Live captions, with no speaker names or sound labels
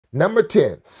Number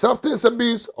 10, substance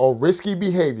abuse or risky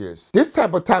behaviors. This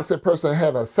type of toxic person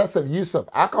have excessive use of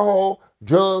alcohol,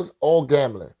 drugs, or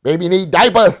gambling. Baby need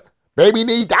diapers. Baby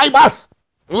need diapers.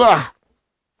 Ugh.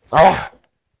 Oh.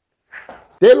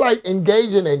 They like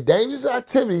engaging in dangerous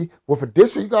activity with a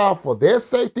disregard for their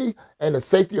safety and the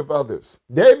safety of others.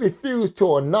 They refuse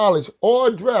to acknowledge or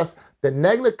address the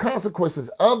negative consequences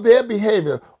of their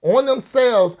behavior on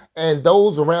themselves and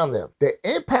those around them. The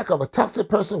impact of a toxic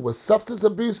person with substance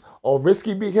abuse or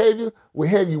risky behavior will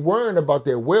have you worrying about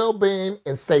their well-being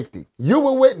and safety. You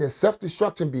will witness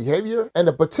self-destruction behavior and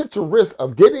the potential risk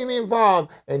of getting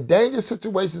involved in dangerous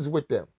situations with them.